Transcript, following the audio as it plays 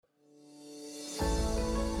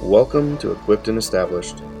Welcome to Equipped and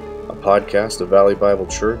Established, a podcast of Valley Bible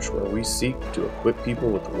Church where we seek to equip people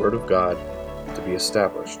with the Word of God to be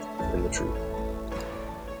established in the truth.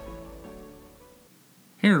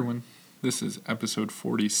 Hey everyone, this is episode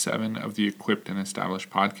 47 of the Equipped and Established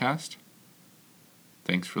podcast.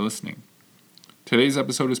 Thanks for listening. Today's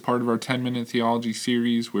episode is part of our 10-minute theology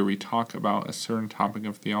series where we talk about a certain topic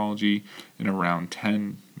of theology in around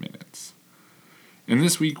 10 minutes. And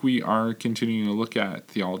this week we are continuing to look at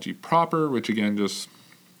theology proper, which again, just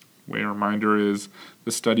a reminder, is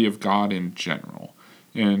the study of God in general.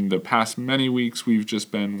 In the past many weeks, we've just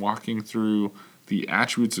been walking through the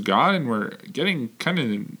attributes of God, and we're getting kind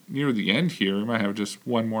of near the end here. We might have just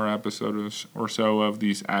one more episode or so of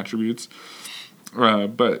these attributes.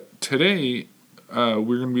 But today,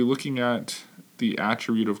 we're going to be looking at the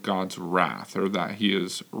attribute of God's wrath, or that he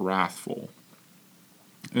is wrathful.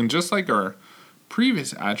 And just like our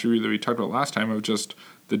previous attribute that we talked about last time of just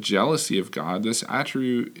the jealousy of God, this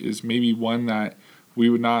attribute is maybe one that we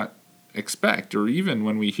would not expect, or even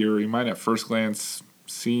when we hear, we might at first glance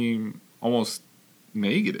seem almost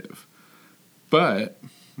negative. But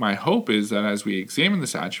my hope is that as we examine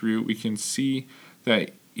this attribute, we can see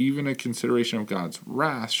that even a consideration of God's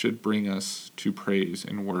wrath should bring us to praise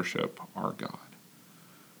and worship our God.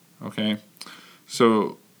 Okay?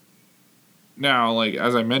 So now, like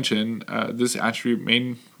as I mentioned, this attribute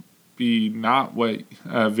may not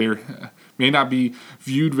be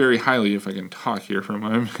viewed very highly. If I can talk here for a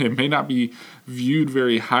moment, it may not be viewed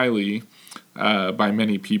very highly by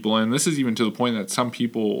many people, and this is even to the point that some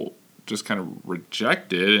people just kind of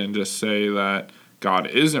reject it and just say that God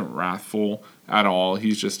isn't wrathful at all.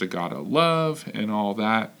 He's just a God of love and all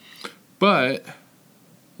that. But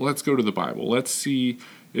let's go to the Bible. Let's see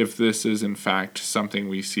if this is in fact something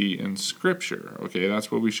we see in Scripture. Okay, that's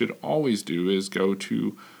what we should always do, is go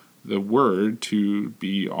to the Word to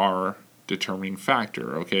be our determining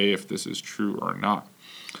factor, okay, if this is true or not.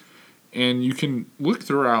 And you can look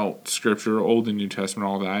throughout Scripture, Old and New Testament,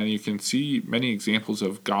 all that, and you can see many examples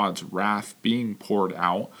of God's wrath being poured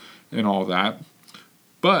out and all that.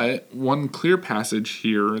 But one clear passage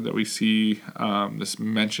here that we see this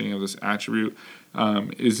mentioning of this attribute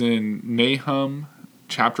is in Nahum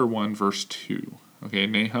chapter 1, verse 2. Okay,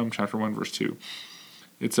 Nahum chapter 1, verse 2.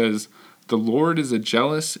 It says, "The Lord is a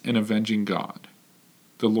jealous and avenging God.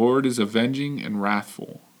 The Lord is avenging and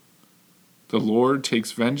wrathful. The Lord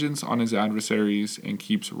takes vengeance on his adversaries and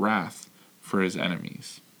keeps wrath for his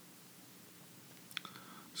enemies."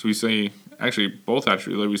 So we say, actually, both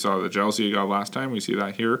attributes, like we saw the jealousy of God last time, we see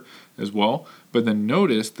that here as well. But then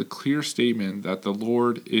notice the clear statement that the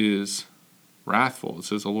Lord is wrathful. It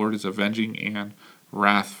says the Lord is avenging and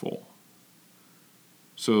wrathful.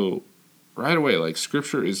 So right away, like,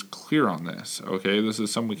 Scripture is clear on this, okay? This is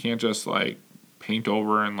something we can't just, like, paint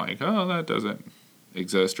over and, like, oh, that doesn't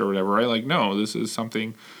exist or whatever, right? Like, no, this is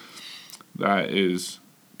something that is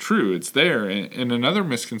true. It's there. And another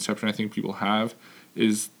misconception I think people have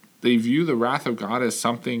is they view the wrath of God as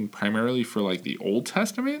something primarily for, like, the Old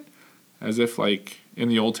Testament, as if, like, in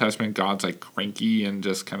the Old Testament, God's, like, cranky and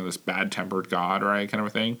just kind of this bad-tempered God, right, kind of a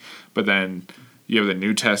thing. But then you have the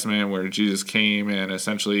New Testament where Jesus came and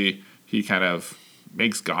essentially he kind of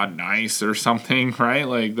makes God nice or something, right?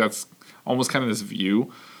 Like, that's almost kind of this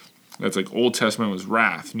view that's like Old Testament was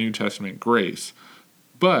wrath, New Testament grace.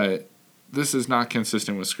 But this is not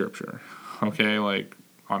consistent with Scripture, okay? Like,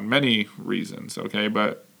 on many reasons, okay?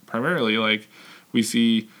 But primarily, like, we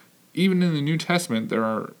see even in the New Testament, there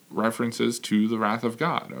are references to the wrath of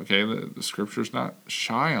God, okay? The Scripture's not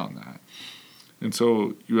shy on that. And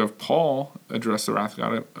so you have Paul address the wrath of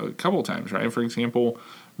God a couple times, right? For example,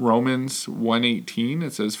 Romans 1:18,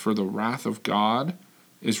 it says, "For the wrath of God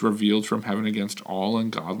is revealed from heaven against all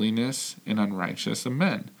ungodliness and unrighteousness of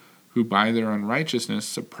men, who by their unrighteousness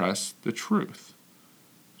suppress the truth."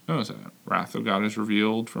 Notice that. Wrath of God is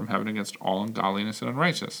revealed from heaven against all ungodliness and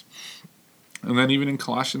unrighteousness. And then even in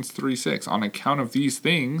Colossians 3:6, "On account of these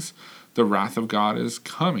things, the wrath of God is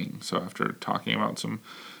coming." So after talking about some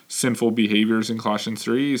sinful behaviors in Colossians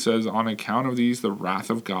 3, he says, "On account of these, the wrath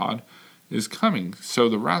of God is coming." So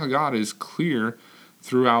the wrath of God is clear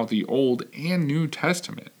throughout the Old and New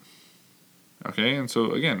Testament. Okay, and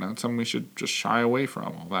so again, that's something we should just shy away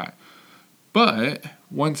from, all that. But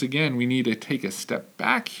once again, we need to take a step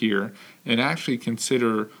back here and actually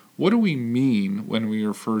consider, what do we mean when we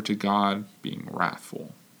refer to God being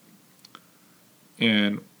wrathful?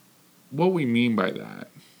 And what we mean by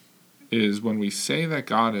that is when we say that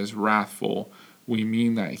God is wrathful, we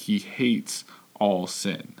mean that he hates all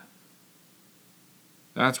sin.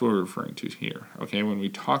 That's what we're referring to here, okay? When we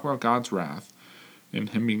talk about God's wrath, and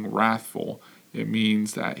him being wrathful, it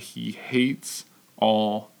means that he hates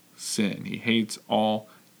all sin. He hates all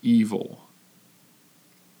evil.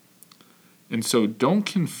 And so don't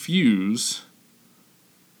confuse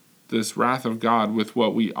this wrath of God with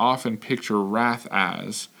what we often picture wrath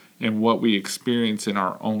as and what we experience in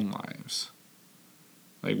our own lives.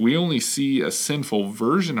 Like, we only see a sinful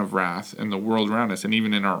version of wrath in the world around us, and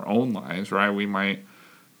even in our own lives, right? We might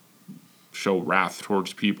show wrath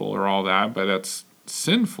towards people or all that, but that's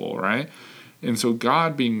sinful, right? And so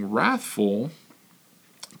God being wrathful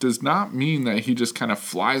does not mean that he just kind of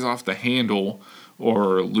flies off the handle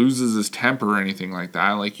or loses his temper or anything like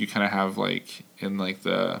that. Like you kind of have like in like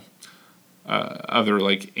the other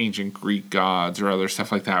like ancient Greek gods or other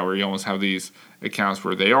stuff like that, where you almost have these accounts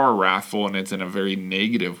where they are wrathful and it's in a very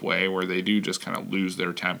negative way where they do just kind of lose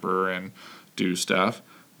their temper and do stuff.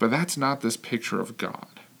 But that's not this picture of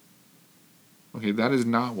God. Okay, that is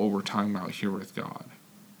not what we're talking about here with God.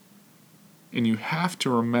 And you have to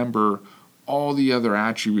remember all the other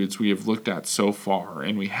attributes we have looked at so far,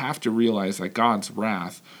 and we have to realize that God's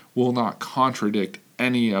wrath will not contradict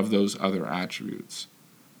any of those other attributes,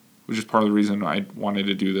 which is part of the reason I wanted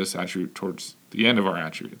to do this attribute towards the end of our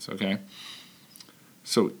attributes, okay?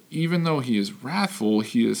 So even though he is wrathful,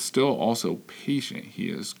 he is still also patient. He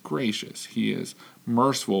is gracious. He is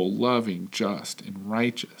merciful, loving, just, and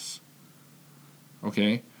righteous.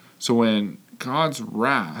 Okay? So when God's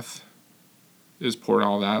wrath is poured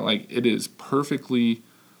all that, like it is perfectly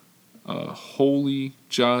holy,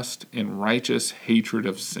 just, and righteous hatred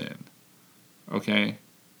of sin. Okay?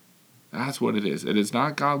 That's what it is. It is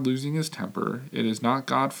not God losing his temper. It is not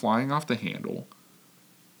God flying off the handle.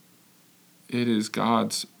 It is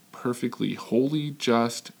God's perfectly holy,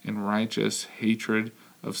 just, and righteous hatred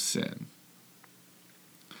of sin.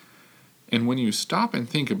 And when you stop and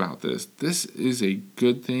think about this, this is a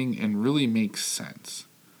good thing and really makes sense.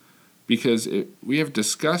 Because we have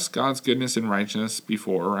discussed God's goodness and righteousness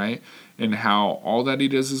before, right? And how all that he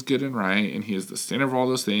does is good and right, and he is the center of all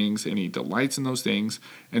those things, and he delights in those things.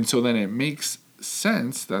 And so then it makes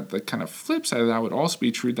sense that the kind of flip side of that would also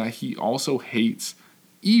be true, that he also hates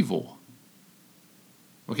evil.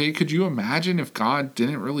 Okay, could you imagine if God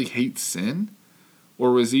didn't really hate sin?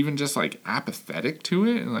 Or was even just like apathetic to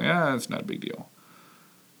it? And like, it's not a big deal.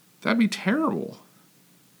 That'd be terrible.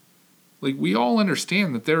 Like, we all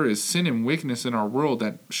understand that there is sin and wickedness in our world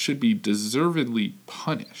that should be deservedly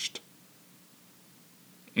punished.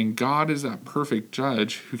 And God is that perfect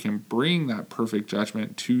judge who can bring that perfect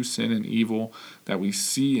judgment to sin and evil that we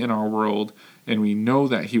see in our world, and we know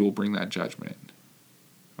that he will bring that judgment.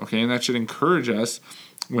 Okay, and that should encourage us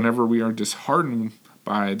whenever we are disheartened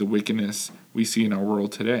by the wickedness we see in our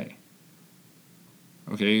world today.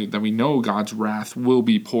 Okay, that we know God's wrath will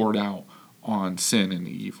be poured out on sin and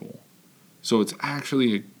evil. So it's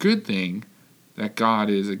actually a good thing that God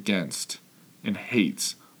is against and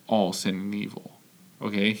hates all sin and evil.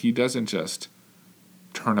 Okay, he doesn't just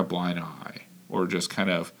turn a blind eye or just kind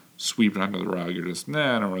of sweep it under the rug or just,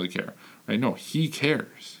 I don't really care. Right? No, he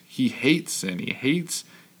cares. He hates sin. He hates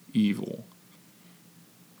evil.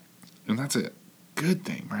 And that's a good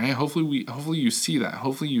thing, right? Hopefully you see that.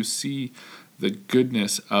 Hopefully you see the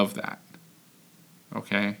goodness of that.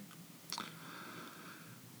 Okay?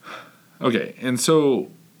 Okay, and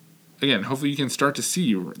so, again, hopefully you can start to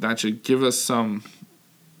see that should give us some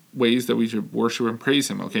ways that we should worship and praise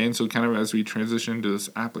him, okay? And so kind of as we transition into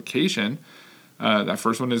this application, that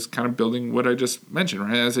first one is kind of building what I just mentioned,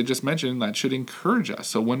 right? As I just mentioned, that should encourage us.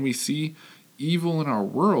 So when we see evil in our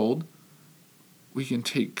world, we can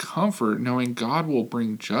take comfort knowing God will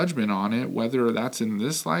bring judgment on it, whether that's in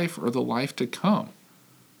this life or the life to come.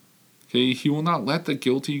 Okay, he will not let the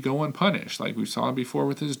guilty go unpunished, like we saw before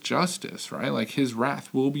with his justice, right? Like his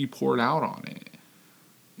wrath will be poured out on it.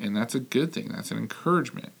 And that's a good thing. That's an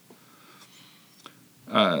encouragement.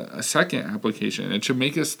 A second application, it should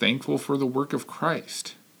make us thankful for the work of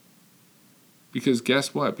Christ. Because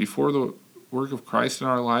guess what? Before the work of Christ in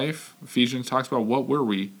our life, Ephesians talks about what were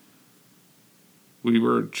we? We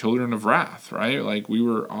were children of wrath, right? Like we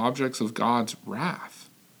were objects of God's wrath.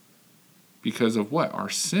 Because of what? Our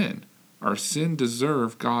sin. Our sin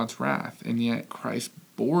deserved God's wrath, and yet Christ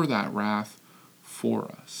bore that wrath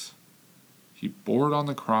for us. He bore it on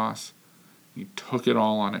the cross. He took it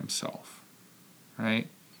all on himself, right?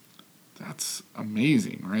 That's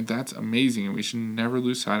amazing, right? That's amazing, and we should never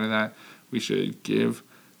lose sight of that. We should give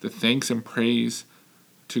the thanks and praise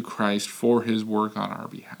to Christ for his work on our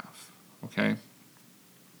behalf, okay?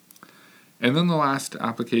 And then the last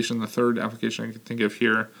application, the third application I could think of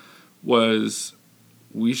here, was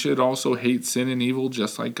we should also hate sin and evil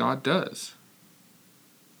just like God does.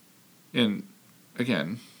 And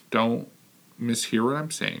again, don't mishear what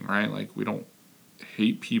I'm saying, right? Like, we don't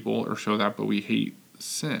hate people or show that, but we hate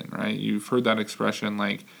sin, right? You've heard that expression,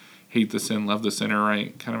 like, hate the sin, love the sinner,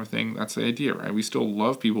 right? Kind of a thing. That's the idea, right? We still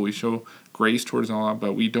love people. We show grace towards all that,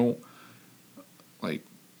 but we don't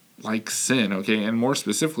like sin, okay? And more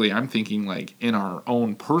specifically, I'm thinking like in our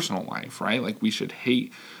own personal life, right? Like, we should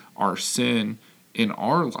hate our sin in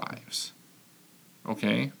our lives,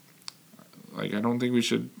 okay? Like, I don't think we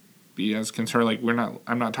should be as concerned. Like,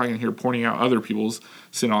 I'm not talking here pointing out other people's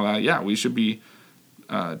sin, all that. Yeah, we should be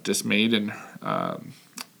dismayed and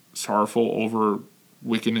sorrowful over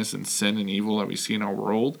wickedness and sin and evil that we see in our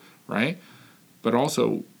world, right? But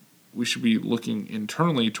also, we should be looking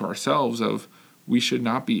internally to ourselves of, we should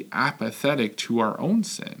not be apathetic to our own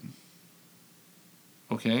sin,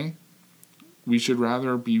 okay? We should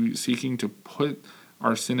rather be seeking to put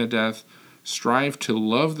our sin to death, strive to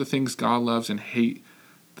love the things God loves and hate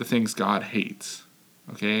the things God hates,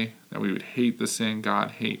 okay? That we would hate the sin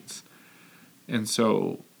God hates. And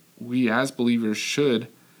so we as believers should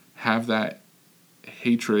have that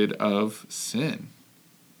hatred of sin,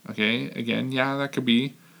 okay? Again, yeah, that could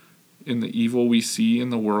be in the evil we see in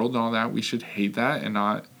the world and all that. We should hate that and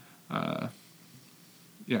not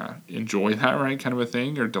enjoy that, right, kind of a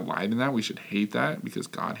thing, or delight in that. We should hate that because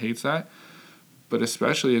God hates that. But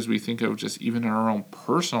especially as we think of just even in our own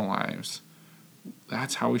personal lives,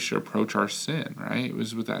 that's how we should approach our sin, right? It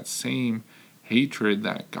was with that same hatred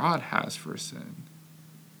that God has for sin.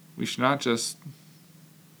 We should not just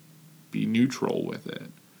be neutral with it,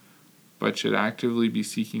 but should actively be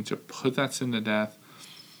seeking to put that sin to death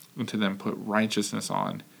and to then put righteousness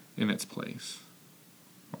on in its place.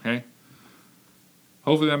 Okay?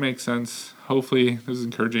 Hopefully that makes sense. Hopefully this is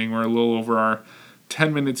encouraging. We're a little over our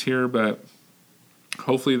 10 minutes here, but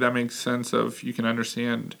hopefully that makes sense of, you can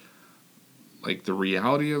understand like the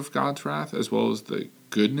reality of God's wrath as well as the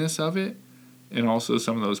goodness of it, and also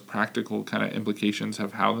some of those practical kind of implications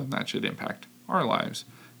of how then that should impact our lives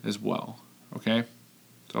as well. Okay?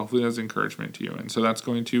 So hopefully that's encouragement to you. And so that's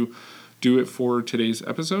going to do it for today's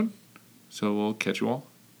episode. So we'll catch you all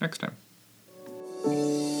next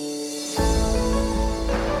time.